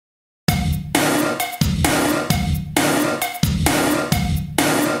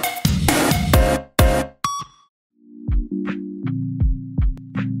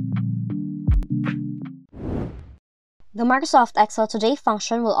The Microsoft Excel Today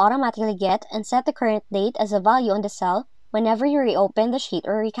function will automatically get and set the current date as a value on the cell whenever you reopen the sheet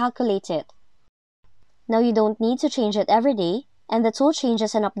or recalculate it. Now you don't need to change it every day, and the tool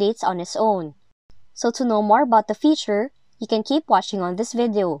changes and updates on its own. So to know more about the feature, you can keep watching on this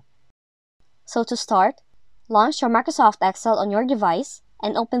video. So to start, launch your Microsoft Excel on your device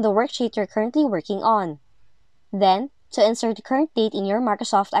and open the worksheet you're currently working on. Then, to insert the current date in your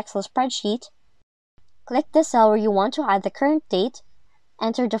Microsoft Excel spreadsheet, click the cell where you want to add the current date,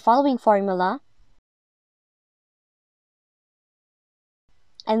 enter the following formula,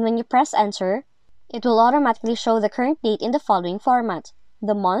 and when you press enter, it will automatically show the current date in the following format: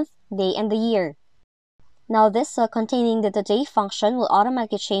 the month, day, and the year. Now this cell containing the today function will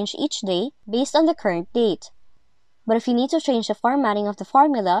automatically change each day based on the current date. But if you need to change the formatting of the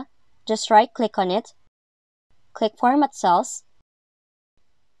formula, just right-click on it, click Format Cells,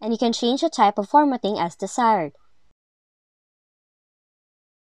 and you can change the type of formatting as desired.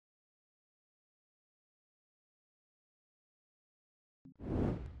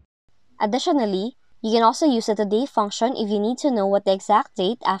 Additionally, you can also use the today function if you need to know what the exact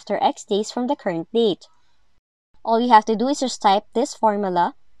date after X days from the current date. All you have to do is just type this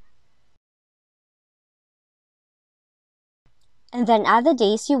formula and then add the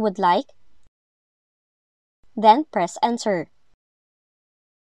days you would like, then press enter.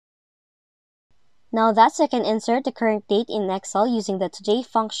 Now that's how you can insert the current date in Excel using the today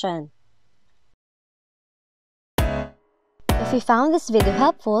function. If you found this video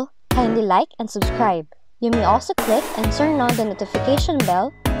helpful, kindly like and subscribe. You may also click and turn on the notification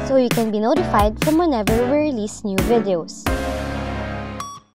bell so you can be notified from whenever we release new videos.